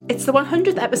It's the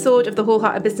 100th episode of the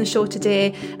Wholehearted Business Show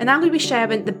today, and I'm going to be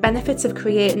sharing the benefits of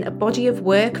creating a body of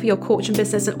work for your coaching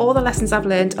business and all the lessons I've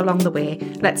learned along the way.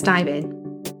 Let's dive in.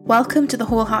 Welcome to the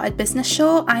Wholehearted Business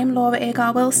Show. I'm Laura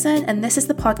Agar Wilson, and this is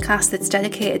the podcast that's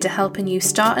dedicated to helping you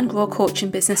start and grow a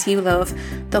coaching business you love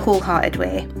the wholehearted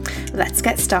way. Let's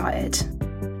get started.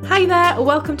 Hi there,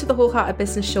 welcome to the Wholehearted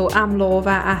Business Show. I'm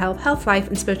Laura. I help health, life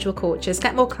and spiritual coaches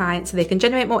get more clients so they can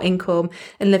generate more income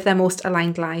and live their most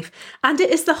aligned life. And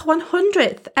it is the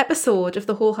 100th episode of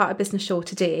the Wholehearted Business Show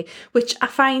today, which I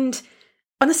find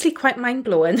honestly quite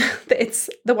mind-blowing that it's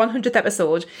the 100th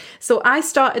episode. So I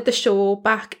started the show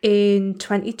back in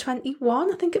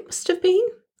 2021, I think it must have been.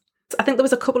 I think there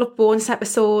was a couple of bonus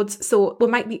episodes, so we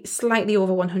might be slightly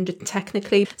over 100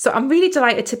 technically. So I'm really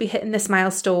delighted to be hitting this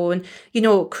milestone. You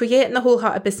know, creating the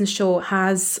Wholehearted Business Show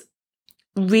has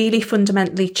really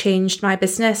fundamentally changed my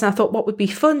business. And I thought what would be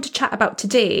fun to chat about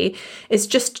today is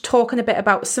just talking a bit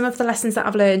about some of the lessons that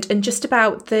I've learned and just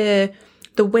about the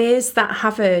ways that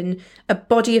having a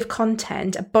body of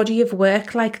content, a body of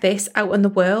work like this out in the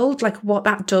world, like what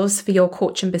that does for your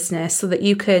coaching business so that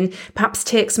you can perhaps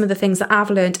take some of the things that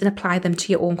I've learned and apply them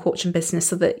to your own coaching business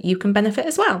so that you can benefit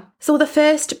as well. So the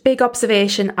first big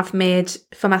observation I've made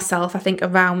for myself, I think,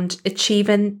 around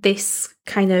achieving this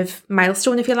kind of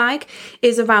milestone, if you like,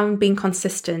 is around being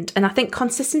consistent. And I think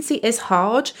consistency is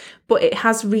hard, but it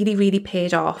has really, really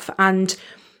paid off. And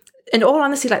in all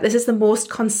honesty, like this is the most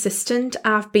consistent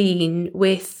I've been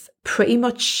with pretty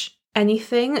much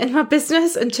anything in my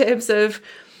business in terms of,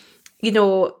 you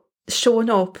know, showing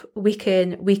up week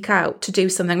in, week out to do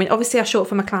something. I mean, obviously I show up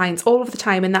for my clients all of the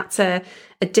time and that's a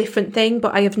different thing,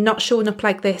 but I have not shown up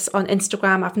like this on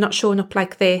Instagram. I've not shown up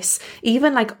like this,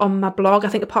 even like on my blog. I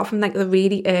think apart from like the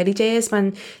really early days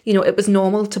when, you know, it was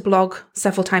normal to blog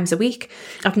several times a week,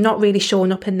 I've not really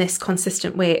shown up in this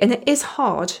consistent way. And it is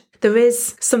hard. There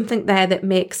is something there that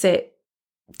makes it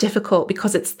difficult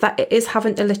because it is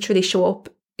having to literally show up,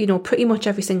 you know, pretty much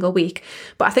every single week.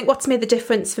 But I think what's made the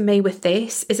difference for me with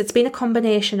this is it's been a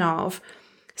combination of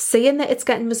seeing that it's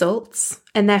getting results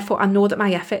and therefore I know that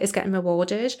my effort is getting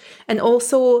rewarded. And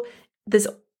also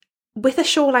with a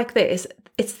show like this,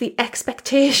 it's the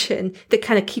expectation that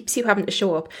kind of keeps you having to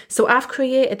show up. So I've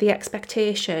created the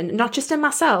expectation, not just in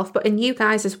myself, but in you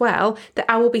guys as well, that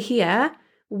I will be here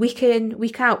week in,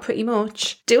 week out, pretty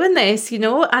much doing this, you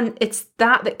know, and it's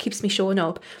that keeps me showing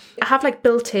up. I have like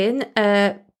built in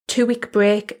a 2-week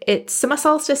break. It's summer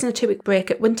solstice and a 2-week break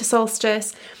at winter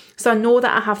solstice. So I know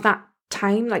that I have that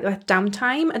time, like that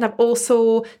downtime. And I've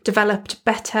also developed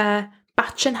better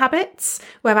batching habits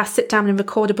where I sit down and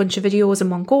record a bunch of videos in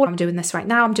one go. I'm doing this right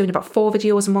now. I'm doing about 4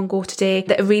 videos in one go today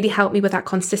that really help me with that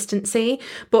consistency.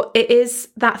 But it is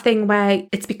that thing where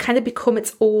it's kind of become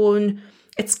its own,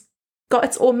 it's got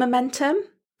its own momentum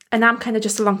and I'm kind of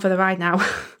just along for the ride now.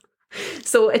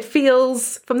 So it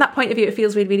feels, from that point of view, it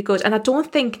feels really, really good. And I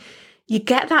don't think you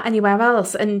get that anywhere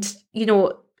else. And, you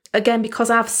know, again, because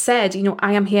I've said, you know,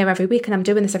 I am here every week and I'm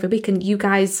doing this every week and you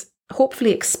guys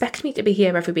hopefully expect me to be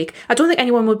here every week. I don't think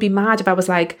anyone would be mad if I was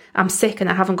like, I'm sick and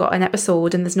I haven't got an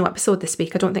episode and there's no episode this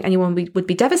week. I don't think anyone would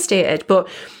be devastated, but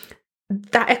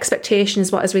that expectation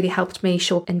is what has really helped me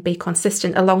show up and be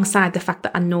consistent alongside the fact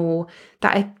that I know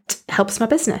that it helps my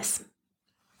business.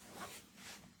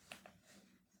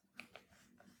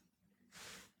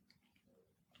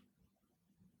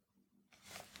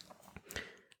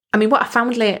 I mean, what I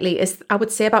found lately is I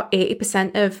would say about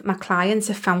 80% of my clients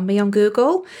have found me on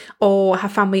Google or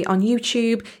have found me on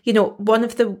YouTube. You know, one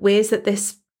of the ways that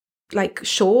this like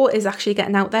show is actually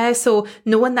getting out there. So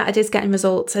knowing that it is getting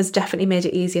results has definitely made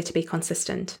it easier to be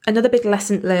consistent. Another big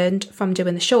lesson learned from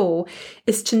doing the show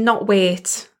is to not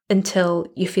wait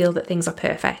until you feel that things are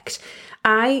perfect.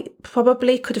 I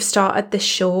probably could have started this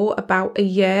show about a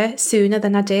year sooner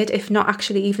than I did, if not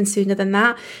actually even sooner than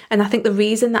that. And I think the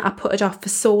reason that I put it off for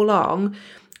so long,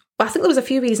 I think there was a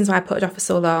few reasons why I put it off for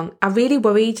so long. I really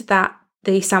worried that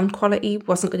the sound quality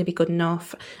wasn't going to be good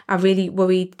enough. I really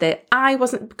worried that I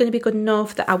wasn't going to be good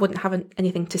enough, that I wouldn't have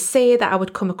anything to say, that I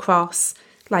would come across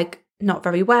like not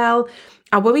very well.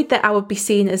 I worried that I would be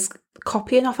seen as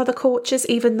copying off other coaches,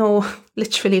 even though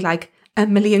literally like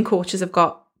 1 million coaches have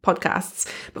got podcasts.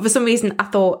 But for some reason, I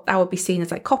thought I would be seen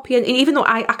as like copying. And even though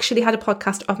I actually had a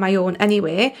podcast of my own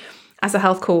anyway, as a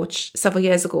health coach several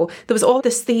years ago, there was all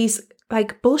these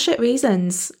like bullshit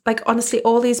reasons, like honestly,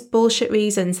 all these bullshit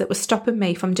reasons that were stopping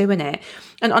me from doing it.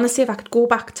 And honestly, if I could go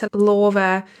back to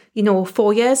Laura,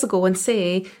 4 years ago and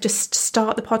say, just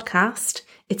start the podcast,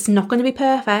 it's not going to be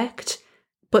perfect,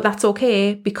 but that's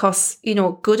okay because,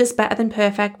 good is better than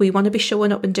perfect. We want to be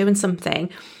showing up and doing something.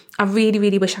 I really,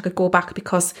 really wish I could go back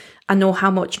because I know how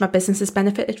much my business has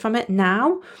benefited from it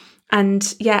now.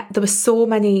 And yeah, there were so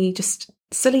many just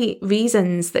silly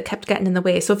reasons that kept getting in the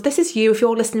way. So if this is you, if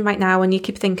you're listening right now and you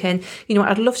keep thinking,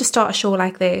 I'd love to start a show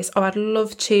like this, or I'd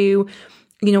love to,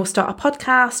 start a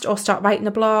podcast or start writing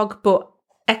a blog, but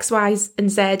X, Y,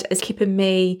 and Z is keeping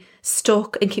me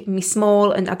stuck and keeping me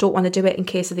small, and I don't want to do it in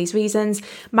case of these reasons.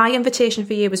 My invitation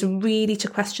for you is really to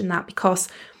question that, because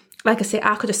like I say,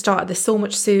 I could have started this so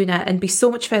much sooner and be so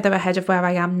much further ahead of where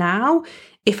I am now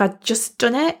if I'd just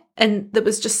done it. And there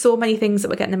was just so many things that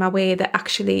were getting in my way that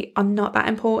actually are not that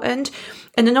important.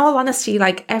 And in all honesty,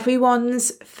 like,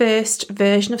 everyone's first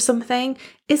version of something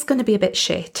is going to be a bit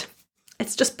shit.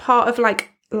 It's just part of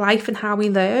like life and how we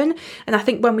learn. And I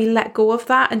think when we let go of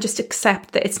that and just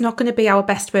accept that it's not going to be our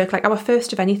best work, like our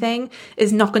first of anything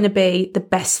is not going to be the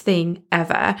best thing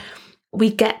ever. We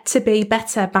get to be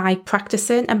better by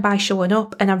practicing and by showing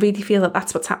up. And I really feel that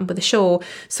that's what's happened with the show.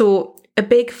 So a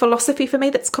big philosophy for me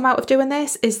that's come out of doing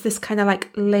this is this kind of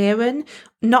like layering,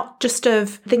 not just of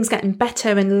things getting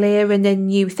better and layering in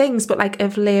new things, but like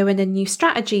of layering in new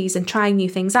strategies and trying new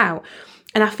things out.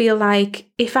 And I feel like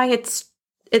if I had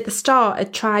at the start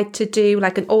had tried to do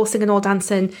like an all singing, all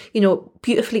dancing,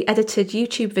 beautifully edited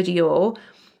YouTube video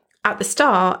at the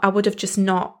start, I would have just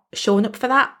not shown up for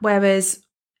that. Whereas,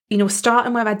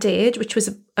 starting where I did, which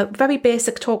was a very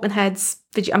basic Talking Heads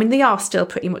video. I mean, they are still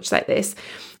pretty much like this,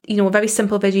 a very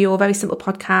simple video, a very simple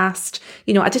podcast.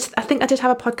 I think I did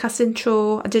have a podcast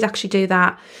intro. I did actually do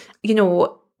that,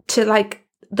 to like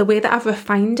the way that I've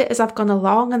refined it as I've gone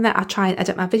along, and that I try and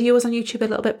edit my videos on YouTube a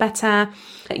little bit better,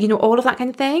 all of that kind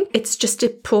of thing. It's just a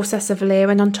process of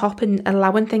layering on top and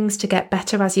allowing things to get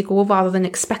better as you go, rather than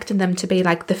expecting them to be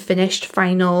like the finished,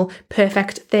 final,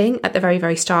 perfect thing at the very,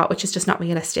 very start, which is just not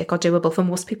realistic or doable for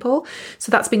most people. So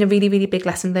that's been a really, really big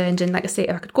lesson learned. And like I say,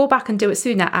 if I could go back and do it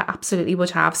sooner, I absolutely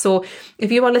would have. So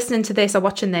if you are listening to this or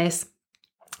watching this,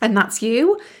 and that's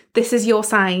you, this is your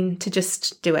sign to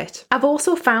just do it. I've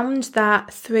also found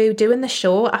that through doing the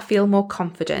show, I feel more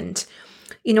confident.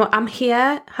 I'm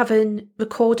here having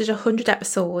recorded 100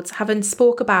 episodes, having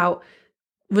spoke about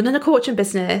running a coaching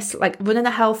business, like running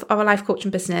a health or a life coaching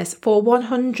business for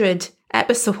 100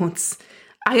 episodes.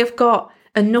 I have got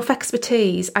enough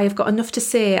expertise. I have got enough to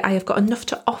say. I have got enough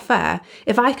to offer.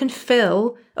 If I can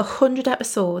fill 100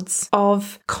 episodes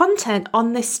of content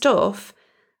on this stuff,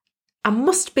 I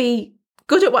must be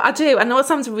good at what I do. I know it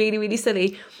sounds really, really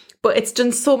silly, but it's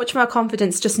done so much more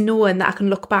confidence just knowing that I can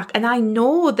look back and I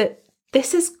know that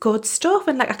this is good stuff,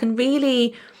 and like I can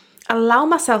really allow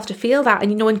myself to feel that.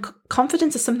 And and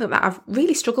confidence is something that I've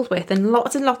really struggled with in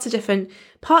lots and lots of different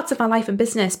parts of my life and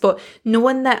business. But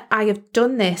knowing that I have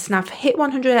done this and I've hit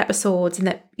 100 episodes, and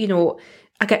that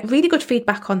I get really good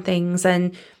feedback on things,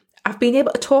 and I've been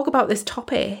able to talk about this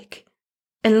topic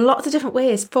in lots of different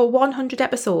ways for 100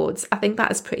 episodes. I think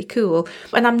that is pretty cool.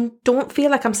 And I don't feel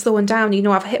like I'm slowing down.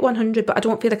 I've hit 100, but I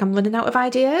don't feel like I'm running out of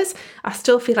ideas. I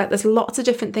still feel like there's lots of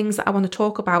different things that I want to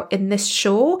talk about in this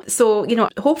show. So,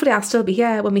 hopefully I'll still be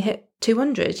here when we hit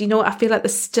 200. I feel like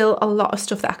there's still a lot of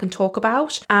stuff that I can talk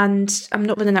about, and I'm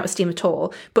not running out of steam at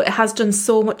all. But it has done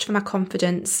so much for my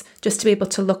confidence just to be able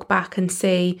to look back and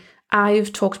say,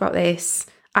 I've talked about this.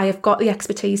 I have got the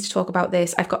expertise to talk about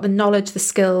this. I've got the knowledge, the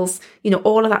skills,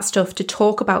 all of that stuff to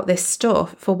talk about this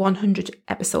stuff for 100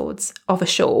 episodes of a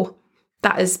show.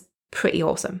 That is pretty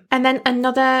awesome. And then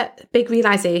another big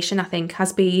realization, I think,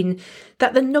 has been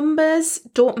that the numbers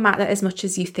don't matter as much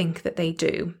as you think that they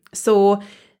do. So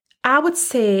I would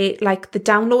say like the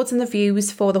downloads and the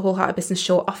views for the Wholehearted Business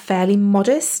Show are fairly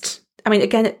modest. I mean,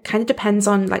 again, it kind of depends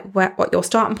on like what your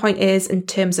starting point is in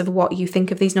terms of what you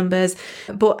think of these numbers.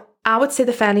 But I would say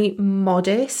they're fairly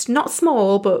modest, not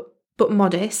small, but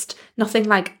modest, nothing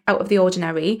like out of the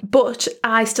ordinary. But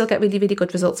I still get really, really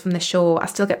good results from this show. I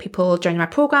still get people joining my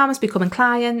programs, becoming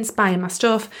clients, buying my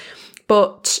stuff,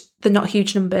 but they're not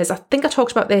huge numbers. I think I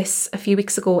talked about this a few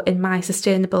weeks ago in my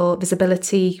Sustainable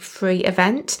Visibility free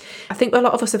event. I think a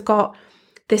lot of us have got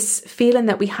this feeling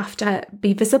that we have to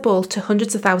be visible to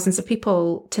hundreds of thousands of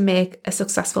people to make a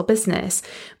successful business.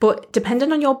 But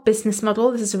depending on your business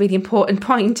model, this is a really important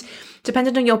point,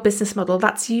 depending on your business model,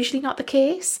 that's usually not the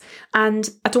case. And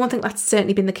I don't think that's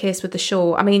certainly been the case with the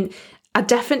show. I mean, I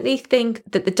definitely think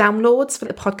that the downloads for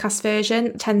the podcast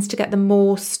version tends to get the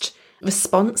most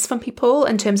response from people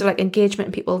in terms of like engagement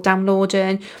and people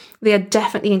downloading. They are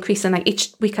definitely increasing. Like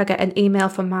each week I get an email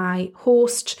from my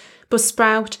host,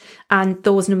 Buzzsprout, and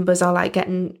those numbers are like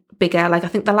getting bigger. Like I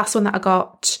think the last one that I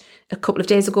got a couple of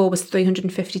days ago was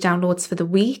 350 downloads for the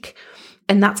week.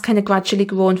 And that's kind of gradually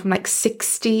grown from like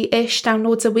 60-ish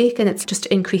downloads a week. And it's just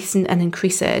increasing and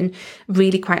increasing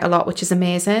really quite a lot, which is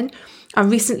amazing. I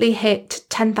recently hit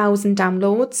 10,000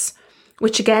 downloads,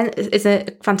 which again is a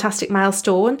fantastic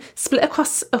milestone. Split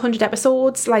across 100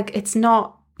 episodes, like it's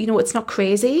not, it's not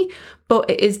crazy, but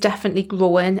it is definitely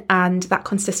growing and that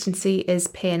consistency is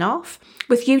paying off.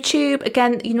 With YouTube,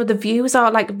 again, the views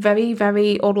are like very,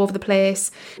 very all over the place.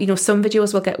 Some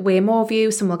videos will get way more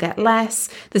views, some will get less.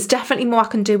 There's definitely more I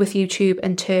can do with YouTube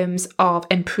in terms of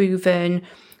improving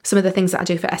some of the things that I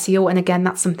do for SEO. And again,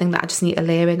 that's something that I just need to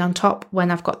layer in on top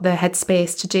when I've got the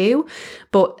headspace to do.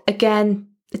 But again,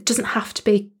 it doesn't have to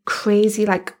be crazy,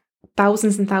 like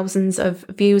thousands and thousands of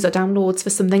views or downloads for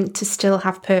something to still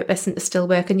have purpose and to still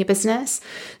work in your business.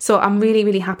 So I'm really,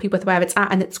 really happy with where it's at,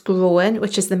 and it's growing,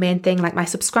 which is the main thing. Like my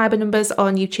subscriber numbers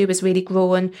on YouTube is really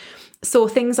growing. So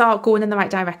things are going in the right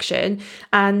direction.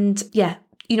 And yeah,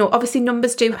 obviously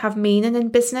numbers do have meaning in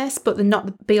business, but they're not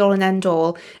the be all and end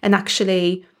all. And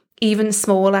actually, even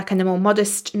smaller, kind of more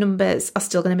modest numbers are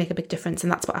still going to make a big difference.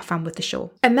 And that's what I found with the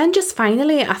show. And then just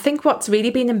finally, I think what's really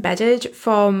been embedded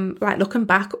from like looking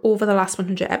back over the last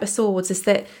 100 episodes is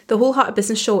that the Wholehearted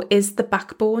Business Show is the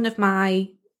backbone of my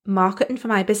marketing for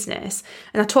my business.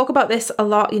 And I talk about this a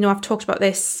lot. I've talked about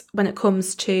this when it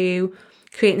comes to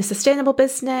creating a sustainable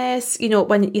business,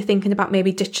 when you're thinking about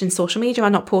maybe ditching social media or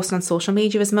not posting on social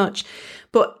media as much.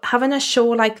 But having a show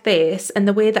like this and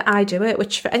the way that I do it,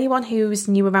 which for anyone who's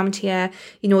new around here,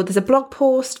 there's a blog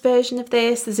post version of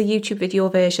this, there's a YouTube video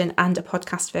version and a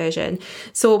podcast version.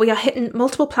 So we are hitting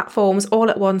multiple platforms all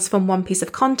at once from one piece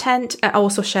of content. I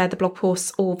also share the blog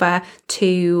posts over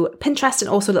to Pinterest and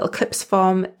also little clips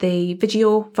from the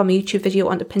video, from a YouTube video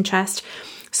onto Pinterest.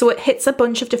 So it hits a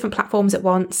bunch of different platforms at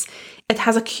once. It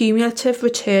has a cumulative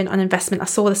return on investment. I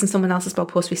saw this in someone else's blog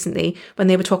post recently when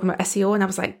they were talking about SEO, and I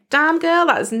was like, damn girl,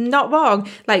 that is not wrong.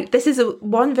 Like, this is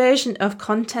one version of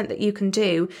content that you can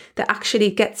do that actually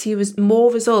gets you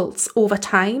more results over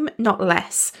time, not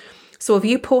less. So if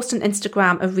you post on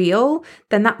Instagram a reel,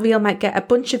 then that reel might get a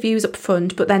bunch of views up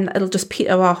front, but then it'll just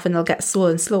peter off and it'll get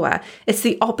slower and slower. It's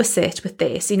the opposite with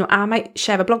this. I might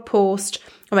share a blog post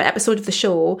or an episode of the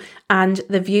show and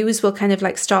the views will kind of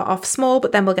like start off small,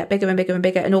 but then will get bigger and bigger and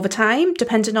bigger. And over time,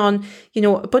 depending on,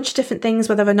 a bunch of different things,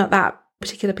 whether or not that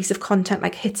particular piece of content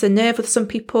like hits a nerve with some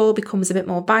people, becomes a bit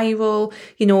more viral,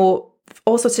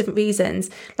 all sorts of different reasons,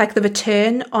 like the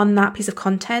return on that piece of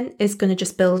content is going to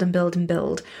just build and build and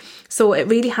build. So it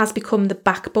really has become the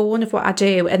backbone of what I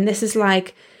do. And this is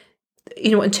like,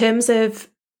 in terms of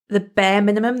the bare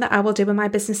minimum that I will do in my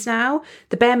business now,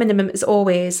 the bare minimum is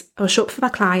always, I'll show up for my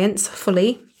clients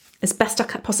fully, as best I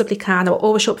possibly can. I'll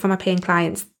always show up for my paying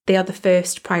clients. They are the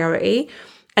first priority.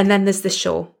 And then there's this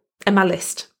show and my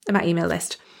list, and my email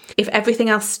list. If everything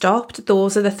else stopped,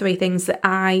 those are the three things that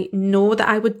I know that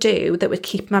I would do that would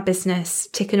keep my business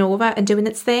ticking over and doing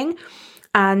its thing.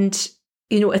 And,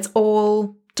 it's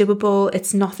all doable.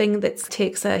 It's nothing that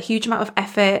takes a huge amount of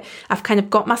effort. I've kind of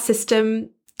got my system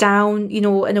down, in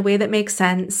a way that makes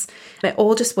sense. It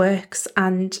all just works.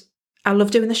 And I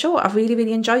love doing the show. I really,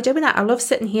 really enjoy doing it. I love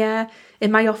sitting here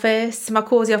in my office, my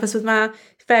cozy office with my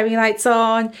fairy lights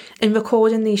on and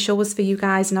recording these shows for you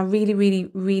guys. And I really, really,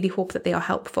 really hope that they are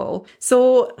helpful.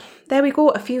 So there we go.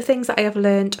 A few things that I have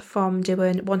learned from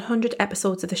doing 100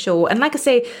 episodes of the show. And like I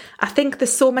say, I think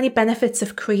there's so many benefits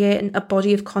of creating a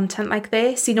body of content like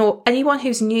this. Anyone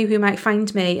who's new who might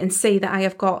find me and see that I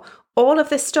have got all of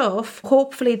this stuff,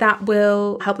 hopefully that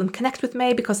will help them connect with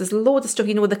me, because there's loads of stuff,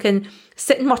 they can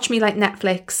sit and watch me like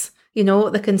Netflix,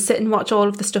 they can sit and watch all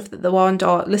of the stuff that they want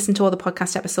or listen to all the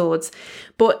podcast episodes.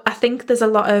 But I think there's a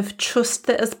lot of trust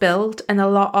that is built and a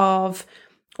lot of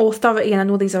authority. And I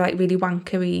know these are like really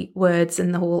wankery words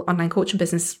in the whole online coaching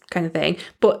business kind of thing,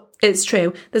 but it's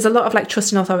true. There's a lot of like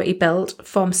trust and authority built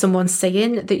from someone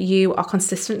saying that you are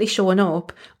consistently showing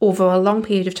up over a long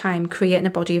period of time, creating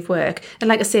a body of work. And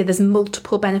like I say, there's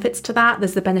multiple benefits to that.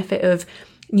 There's the benefit of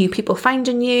new people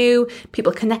finding you,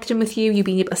 people connecting with you, you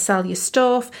being able to sell your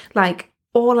stuff, like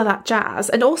all of that jazz.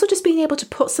 And also just being able to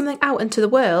put something out into the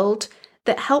world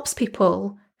that helps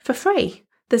people for free.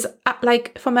 There's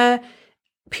like, from a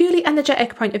purely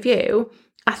energetic point of view,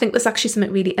 I think there's actually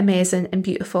something really amazing and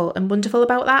beautiful and wonderful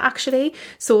about that, actually.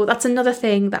 So that's another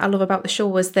thing that I love about the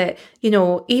show, is that,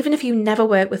 even if you never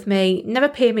work with me, never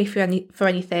pay me for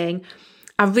anything,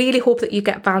 I really hope that you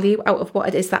get value out of what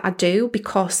it is that I do,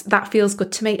 because that feels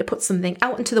good to me, to put something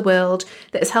out into the world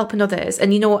that is helping others.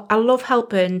 And, I love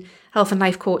helping health and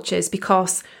life coaches,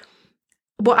 because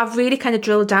what I've really kind of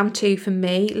drilled down to for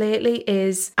me lately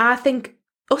is, I think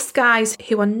us guys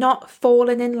who are not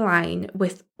falling in line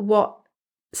with what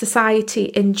society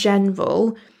in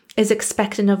general is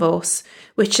expecting of us,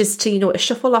 which is to, to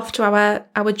shuffle off to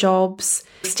our jobs,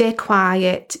 stay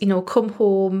quiet, come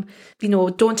home,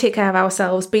 don't take care of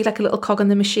ourselves, be like a little cog in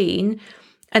the machine.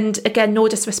 And again, no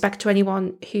disrespect to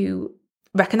anyone who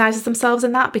recognises themselves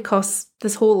in that, because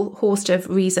there's a whole host of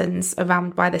reasons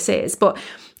around why this is. But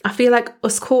I feel like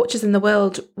us coaches in the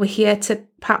world, we're here to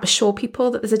perhaps show people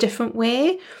that there's a different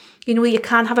way. You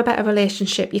can have a better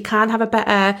relationship. You can have a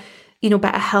better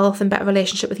health and better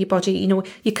relationship with your body.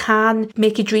 You can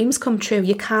make your dreams come true.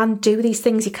 You can do these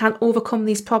things. You can overcome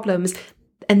these problems.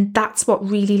 And that's what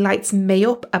really lights me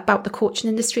up about the coaching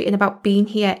industry and about being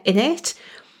here in it.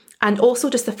 And also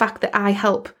just the fact that I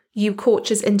help you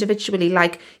coaches individually,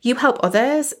 like you help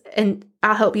others and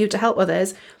I help you to help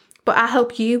others, but I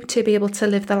help you to be able to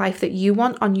live the life that you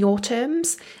want on your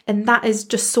terms. And that is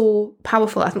just so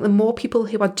powerful. I think the more people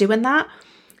who are doing that,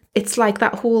 it's like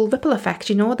that whole ripple effect,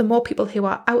 the more people who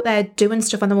are out there doing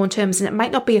stuff on their own terms. And it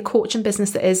might not be a coaching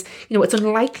business that is, it's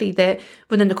unlikely that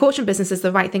running a coaching business is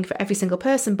the right thing for every single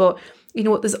person. But,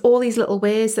 there's all these little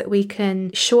ways that we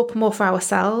can show up more for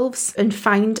ourselves and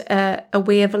find a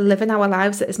way of living our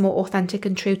lives that is more authentic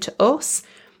and true to us,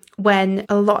 when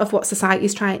a lot of what society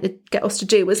is trying to get us to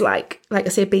do is like I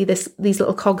say, be these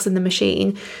little cogs in the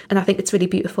machine. And I think it's really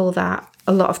beautiful that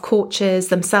a lot of coaches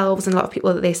themselves and a lot of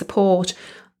people that they support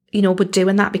we're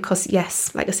doing that, because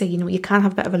yes, like I say, you can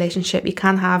have a better relationship, you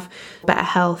can have better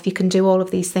health, you can do all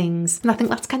of these things. And I think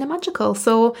that's kind of magical.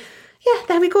 So yeah,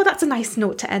 there we go. That's a nice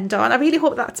note to end on. I really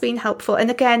hope that's been helpful.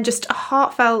 And again, just a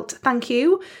heartfelt thank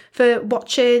you for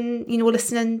watching,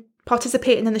 listening,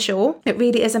 participating in the show. It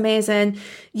really is amazing.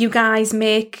 You guys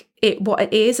make it what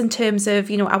it is in terms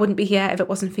of, I wouldn't be here if it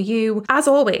wasn't for you. As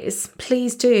always,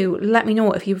 please do let me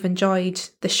know if you've enjoyed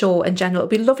the show in general.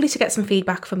 It'd be lovely to get some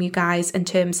feedback from you guys in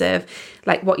terms of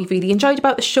like what you've really enjoyed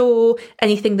about the show,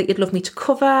 anything that you'd love me to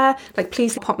cover. Like,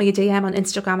 please pop me a DM on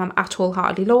Instagram. I'm at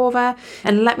WholeheartedlyLaura,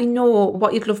 and let me know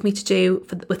what you'd love me to do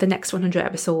with the next 100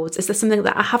 episodes. Is there something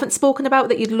that I haven't spoken about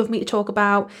that you'd love me to talk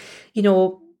about?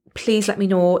 Please let me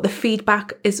know. The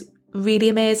feedback is really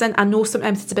amazing. I know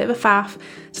sometimes it's a bit of a faff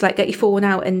to like get your phone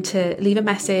out and to leave a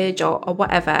message or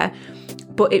whatever,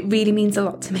 but it really means a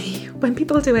lot to me when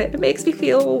people do it. It makes me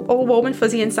feel all warm and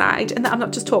fuzzy inside, and that I'm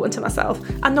not just talking to myself.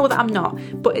 I know that I'm not,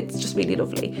 but it's just really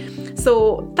lovely.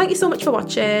 So thank you so much for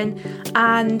watching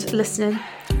and listening,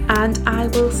 and I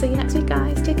will see you next week,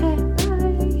 guys. Take care.